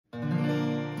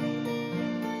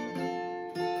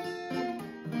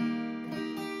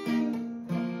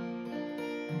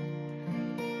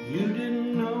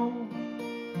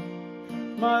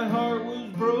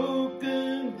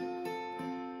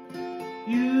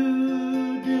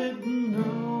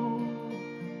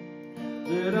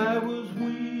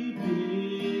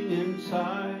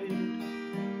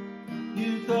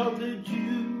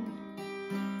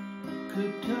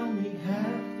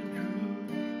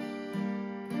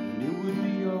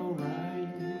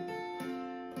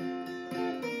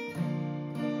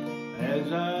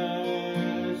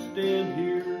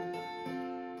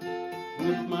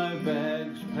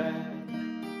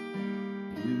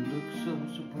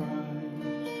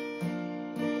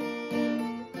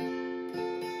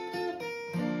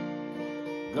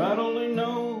God only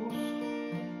knows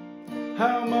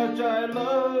how much I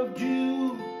loved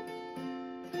you.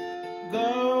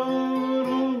 God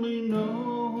only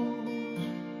knows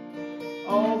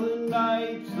all the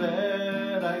nights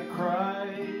that I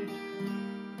cried.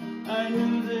 I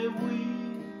knew that we,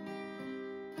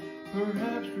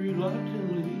 perhaps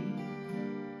reluctantly,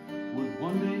 would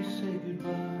one day say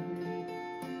goodbye.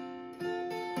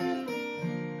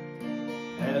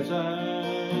 As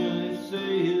I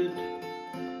say it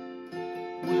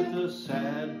with a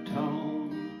sad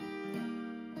tone,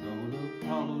 don't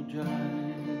apologize.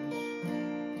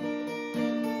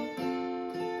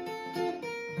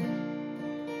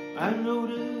 I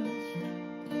noticed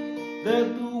that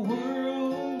the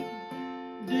world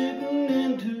didn't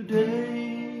end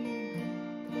today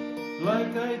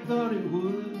like I thought it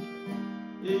would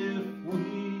if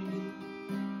we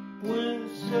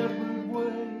went separate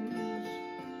ways.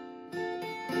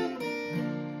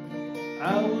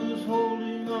 I was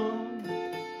holding on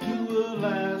to a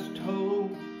last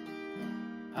hope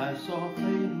I saw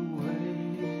fade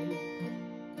away.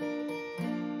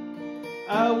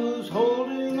 I was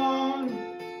holding on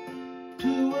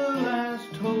to a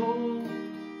last hope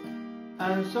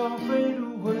I saw fade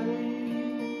away.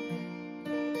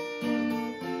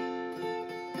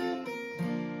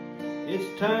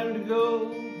 It's time to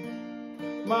go,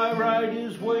 my ride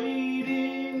is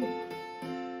waiting.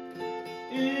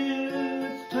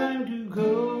 It's time to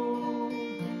go,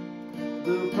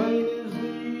 the plane is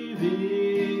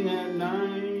leaving at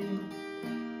 9.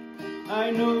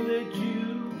 I know that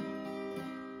you,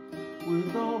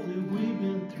 with all that we've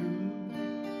been through,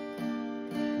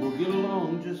 will get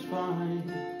along just fine.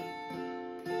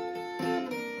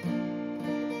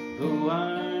 Though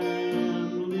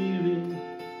I'm leaving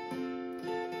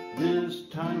this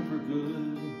time for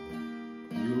good,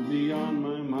 you'll be on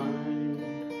my mind.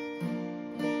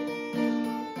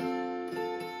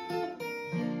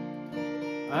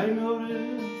 I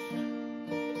noticed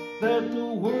that the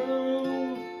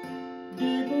world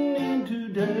didn't end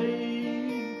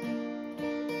today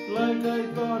like I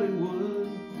thought it would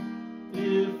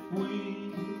if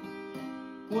we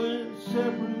went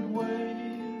separate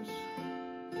ways.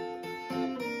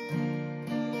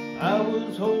 I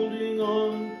was holding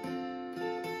on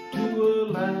to a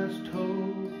last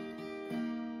hope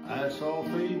I saw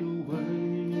fade away.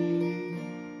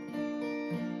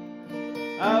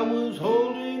 I was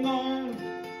holding on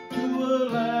to a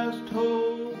last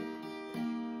hope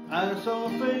I saw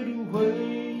fade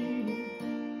away.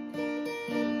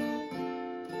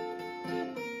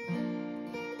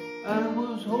 I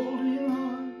was holding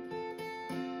on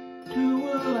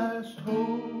to a last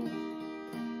hope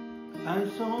I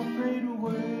saw fade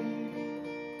away.